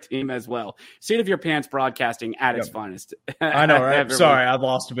another team as well. Seat of Your Pants Broadcasting at its finest. I know, right? Sorry, I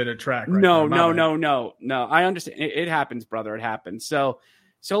lost a bit of track. No. I understand. It happens, brother. It happens. So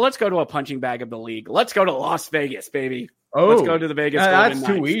let's go to a punching bag of the league. Let's go to Las Vegas, baby. Oh, let's go to the Vegas Golden That's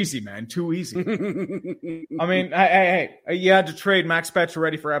too Knights. easy, man. Too easy. I mean, hey, you had to trade Max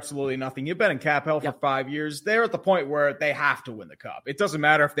Pacioretty for absolutely nothing. You've been in cap hell for 5 years. They're at the point where they have to win the cup. It doesn't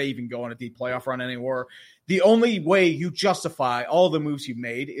matter if they even go on a deep playoff run anymore. The only way you justify all the moves you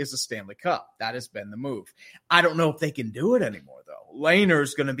made is a Stanley Cup. That has been the move. I don't know if they can do it anymore, though.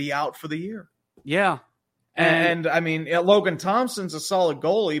 Lehner's going to be out for the year. Yeah. And I mean, Logan Thompson's a solid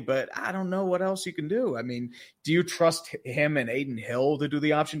goalie, but I don't know what else you can do. I mean, do you trust him and Aiden Hill to do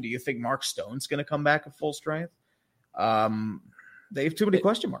the option? Do you think Mark Stone's going to come back at full strength? They have too many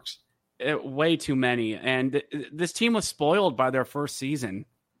question marks. Way too many. And this team was spoiled by their first season.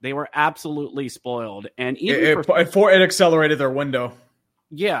 They were absolutely spoiled. And even it accelerated their window.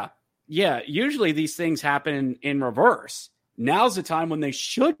 Yeah. Usually these things happen in reverse. Now's the time when they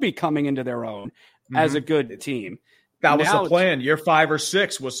should be coming into their own as a good team. That was the plan. Year 5 or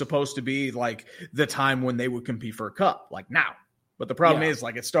 6 was supposed to be like the time when they would compete for a cup, like now. But the problem is,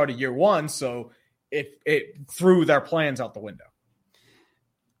 like, it started year 1, so it threw their plans out the window.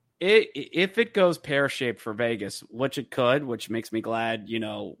 If it goes pear-shaped for Vegas, which it could, which makes me glad,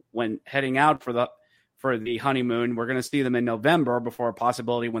 when heading out for the honeymoon, we're going to see them in November before a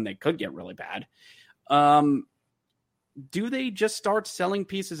possibility when they could get really bad. Do they just start selling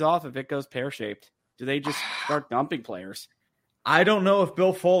pieces off if it goes pear-shaped? Do they just start dumping players? I don't know if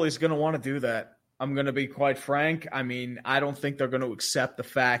Bill Foley's going to want to do that. I'm going to be quite frank. I mean, I don't think they're going to accept the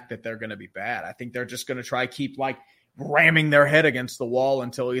fact that they're going to be bad. I think they're just going to try to keep ramming their head against the wall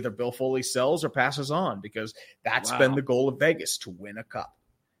until either Bill Foley sells or passes on, because that's been the goal of Vegas, to win a cup.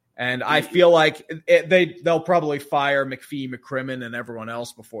 And I feel like they'll probably fire McPhee, McCrimmon, and everyone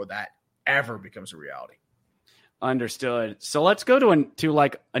else before that ever becomes a reality. Understood. So let's go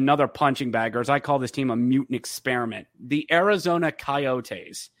to another punching bag, or as I call this team, a mutant experiment, the Arizona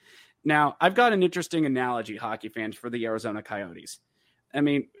Coyotes. Now, I've got an interesting analogy, hockey fans, for the Arizona Coyotes. I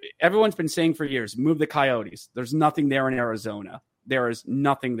mean, everyone's been saying for years, move the Coyotes. There's nothing there in Arizona. There is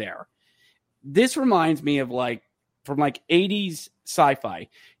nothing there. This reminds me of from 80s sci-fi.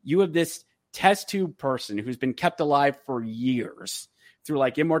 You have this test tube person who's been kept alive for years through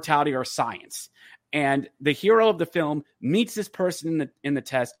immortality or science. And the hero of the film meets this person in the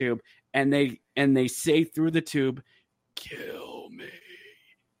test tube, and they say through the tube, "Kill me,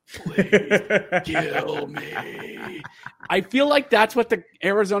 please, kill me." I feel like that's what the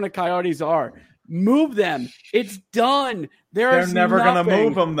Arizona Coyotes are. Move them. It's done. They're never going to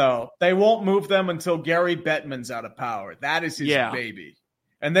move them, though. They won't move them until Gary Bettman's out of power. That is his baby.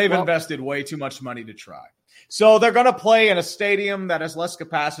 And they've invested way too much money to try. So they're going to play in a stadium that has less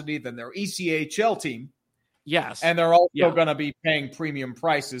capacity than their ECHL team. Yes. And they're also going to be paying premium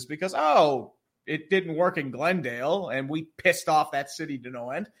prices because, it didn't work in Glendale and we pissed off that city to no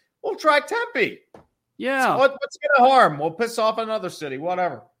end. We'll try Tempe. Yeah. So what's going to harm? We'll piss off another city,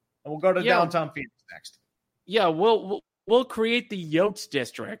 whatever. And we'll go to downtown Phoenix next. Yeah, we'll create the Yotes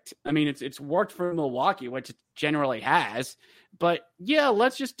district. I mean, it's worked for Milwaukee, which it generally has. But yeah,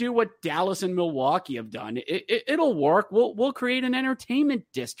 let's just do what Dallas and Milwaukee have done. It'll work. We'll create an entertainment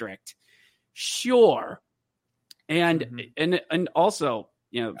district, sure. And also,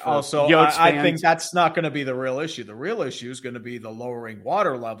 I think that's not going to be the real issue. The real issue is going to be the lowering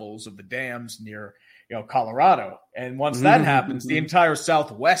water levels of the dams near Colorado. And once that happens, the entire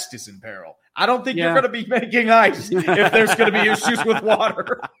Southwest is in peril. I don't think you're going to be making ice if there's going to be issues with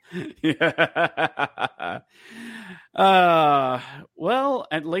water. Well,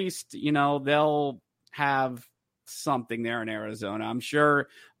 at least, they'll have something there in Arizona. I'm sure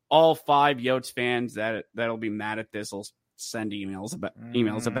all 5 Yotes fans that'll be mad at this will send emails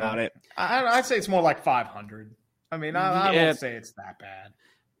about it. I'd say it's more like 500. I mean, I won't say it's that bad.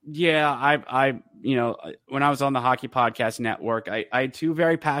 Yeah, I when I was on the Hockey Podcast Network, I had 2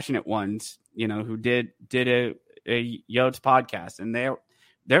 very passionate ones, who did a Yotes podcast, and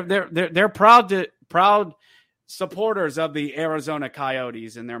they're proud supporters of the Arizona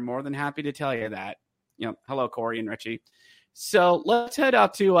Coyotes, and they're more than happy to tell you that. Hello, Corey and Richie. So let's head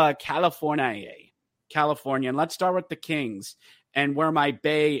out to California, and let's start with the Kings, and where my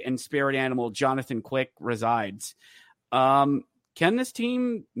Bay and spirit animal Jonathan Quick resides. Can this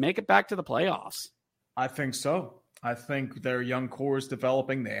team make it back to the playoffs? I think so. I think their young core is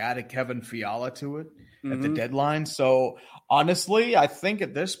developing. They added Kevin Fiala to it at the deadline. So honestly, I think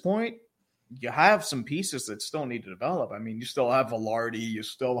at this point, you have some pieces that still need to develop. I mean, you still have Velarde. You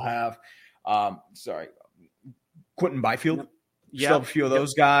still have, Quentin Byfield. Yep. Still have a few of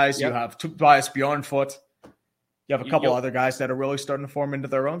those guys. Yep. You have Tobias Bjornfoot. You have a couple Yep. other guys that are really starting to form into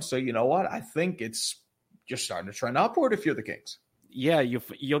their own. So you know what? I think you're starting to trend upward if you're the Kings. Yeah,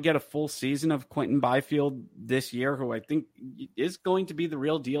 you'll get a full season of Quentin Byfield this year, who I think is going to be the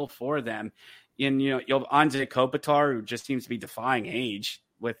real deal for them. And you'll have Anze Kopitar, who just seems to be defying age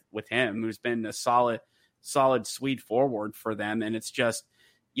with him, who's been a solid sweet forward for them. And it's just,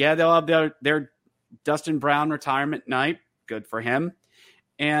 they'll have their Dustin Brown retirement night. Good for him.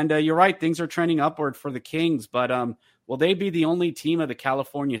 And you're right, things are trending upward for the Kings. But will they be the only team of the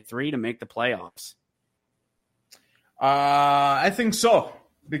California Three to make the playoffs? I think so,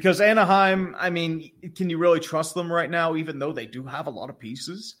 because Anaheim, I mean, can you really trust them right now, even though they do have a lot of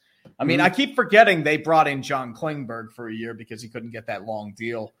pieces? I mean, I keep forgetting they brought in John Klingberg for a year because he couldn't get that long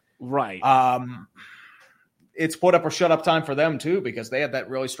deal. Right. It's put up or shut up time for them too, because they had that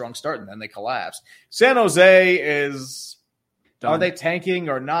really strong start and then they collapsed. San Jose is, are they tanking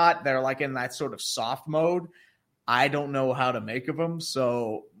or not? They're like in that sort of soft mode. I don't know how to make of them.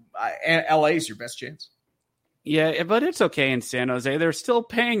 So LA is your best chance. Yeah, but it's okay in San Jose. They're still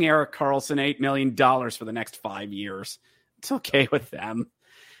paying Erik Karlsson $8 million for the next 5 years. It's okay with them.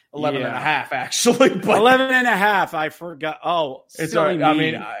 11 and a half, actually. But 11 and a half. I forgot. Oh, it's all right. I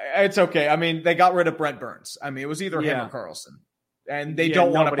mean, it's okay. I mean, they got rid of Brent Burns. I mean, it was either him or Karlsson. And they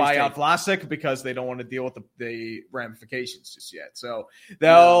don't want to buy out Vlasic because they don't want to deal with the ramifications just yet. So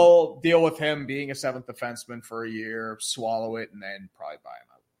they'll deal with him being a seventh defenseman for a year, swallow it, and then probably buy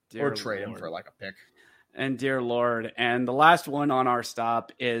him out. Or trade him for like a pick. And dear Lord. And the last one on our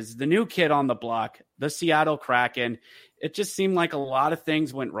stop is the new kid on the block, the Seattle Kraken. It just seemed like a lot of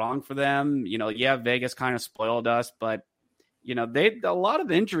things went wrong for them. Vegas kind of spoiled us, but a lot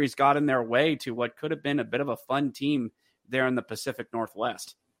of injuries got in their way to what could have been a bit of a fun team there in the Pacific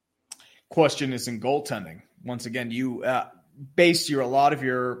Northwest. Question is in goaltending. Once again, you base a lot of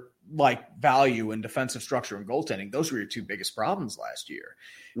your value in defensive structure and goaltending. Those were your two biggest problems last year.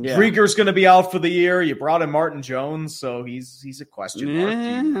 Yeah. Krieger's going to be out for the year. You brought in Martin Jones, so he's a question mark.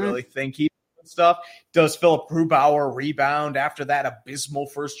 Do you really think he does stuff? Does Philip Grubauer rebound after that abysmal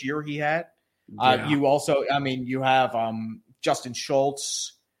first year he had? Yeah. You have Justin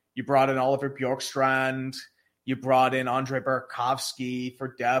Schultz. You brought in Oliver Bjorkstrand. You brought in Andre Burakovsky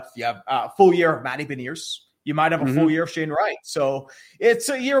for depth. You have a full year of Matty Beniers. You might have a full year of Shane Wright. So it's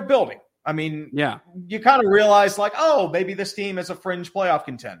a year of building. I mean, you kind of realize maybe this team is a fringe playoff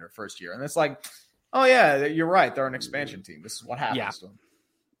contender first year. And it's like, oh yeah, you're right. They're an expansion team. This is what happens to them.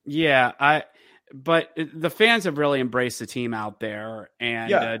 Yeah. But the fans have really embraced the team out there,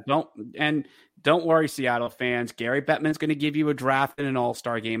 and don't worry, Seattle fans. Gary Bettman's going to give you a draft and an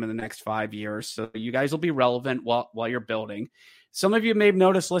all-star game in the next 5 years. So you guys will be relevant while you're building. Some of you may have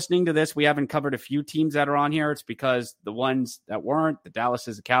noticed listening to this, we haven't covered a few teams that are on here. It's because the ones that weren't, the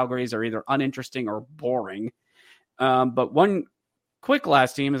Dallases, the Calgarys, are either uninteresting or boring. But one quick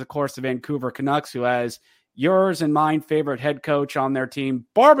last team is, of course, the Vancouver Canucks, who has yours and mine favorite head coach on their team,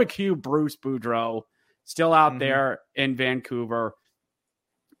 Barbecue Bruce Boudreau, still out there in Vancouver,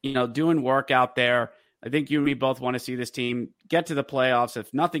 doing work out there. I think you and me both want to see this team get to the playoffs,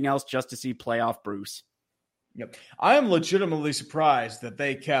 if nothing else, just to see playoff Bruce. Yep. I am legitimately surprised that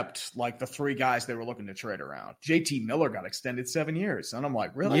they kept the three guys they were looking to trade around. JT Miller got extended 7 years. And I'm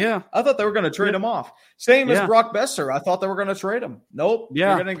like, really? Yeah. I thought they were going to trade him off. Same as Brock Besser. I thought they were going to trade him. Nope.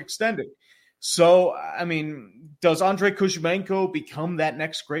 They're getting extended. So, I mean, does Andrei Kuzmenko become that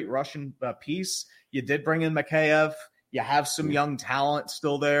next great Russian piece? You did bring in Mikheyev. You have some young talent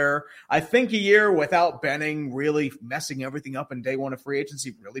still there. I think a year without Benning really messing everything up in day one of free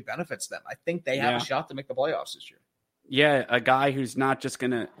agency really benefits them. I think they have a shot to make the playoffs this year. Yeah, a guy who's not just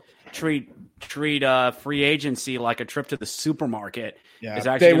going to treat free agency like a trip to the supermarket. Yeah, is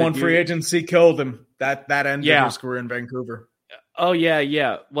actually day one free agency killed him. That ended his career in Vancouver. Oh,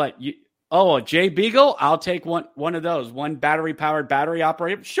 yeah. What? Jay Beagle? I'll take one of those. One battery-powered,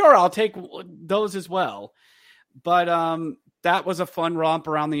 battery-operated. Sure, I'll take those as well. But that was a fun romp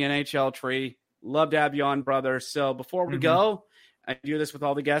around the NHL tree. Love to have you on, brother. So before we go, I do this with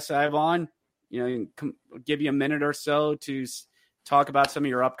all the guests I have on. Give you a minute or so to talk about some of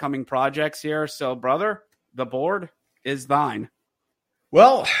your upcoming projects here. So, brother, the board is thine.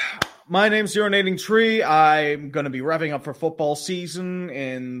 Well, my name's Urinating Tree. I'm going to be revving up for football season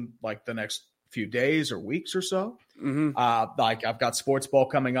in the next few days or weeks or so. I've got sports ball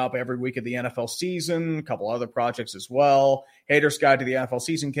coming up every week of the NFL season, a couple other projects as well. Hater's Guide to the NFL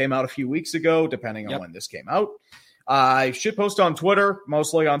season came out a few weeks ago, depending on when this came out. I should post on Twitter,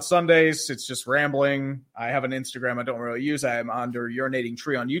 mostly on Sundays. It's just rambling. I have an Instagram I don't really use. I am under Urinating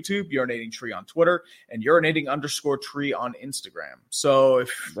Tree on YouTube, Urinating Tree on Twitter, and Urinating_Tree on Instagram. So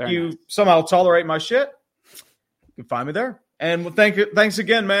if you somehow tolerate my shit, you can find me there. And thanks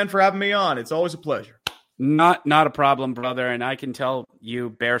again, man, for having me on. It's always a pleasure. Not a problem, brother. And I can tell you,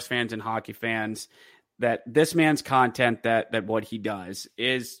 Bears fans and hockey fans, that this man's content, that what he does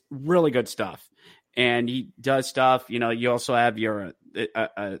is really good stuff. And he does stuff, you also have your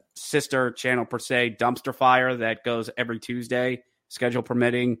sister channel per se, Dumpster Fire, that goes every Tuesday, schedule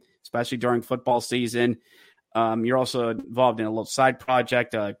permitting, especially during football season. You're also involved in a little side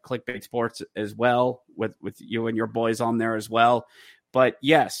project, Clickbait Sports as well, with you and your boys on there as well. But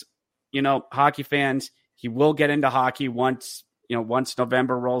yes, hockey fans, he will get into hockey once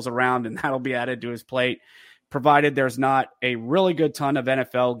November rolls around, and that'll be added to his plate, provided there's not a really good ton of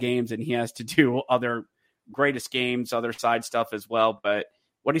NFL games and he has to do other greatest games, other side stuff as well. But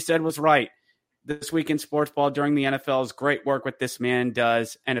what he said was right. This week in sports ball during the NFL is great work what this man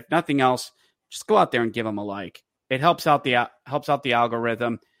does. And if nothing else, just go out there and give him a like. It helps out the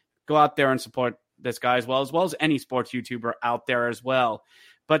algorithm. Go out there and support this guy as well as any sports YouTuber out there as well.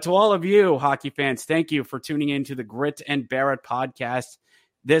 But to all of you hockey fans, thank you for tuning in to the Grit and Barrett podcast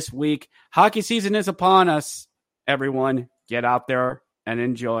this week. Hockey season is upon us, everyone. Get out there and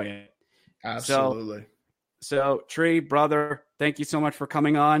enjoy it. Absolutely. So Tree, brother, thank you so much for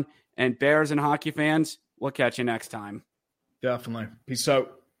coming on. And Bears and hockey fans, we'll catch you next time. Definitely. Peace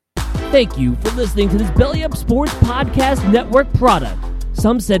out. Thank you for listening to this Belly Up Sports Podcast Network product.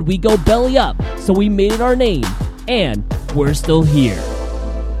 Some said we go belly up, so we made it our name. And we're still here.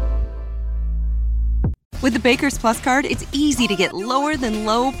 With the Baker's Plus card, it's easy to get lower than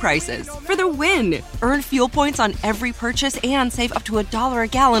low prices for the win. Earn fuel points on every purchase and save up to $1 a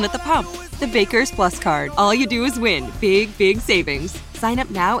gallon at the pump. The Baker's Plus card. All you do is win. Big, big savings. Sign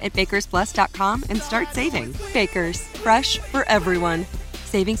up now at bakersplus.com and start saving. Baker's. Fresh for everyone.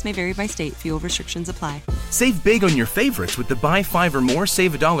 Savings may vary by state. Fuel restrictions apply. Save big on your favorites with the Buy 5 or More,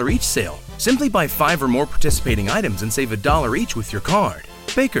 Save $1 each sale. Simply buy 5 or more participating items and save $1 each with your card.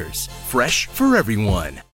 Baker's. Fresh for everyone.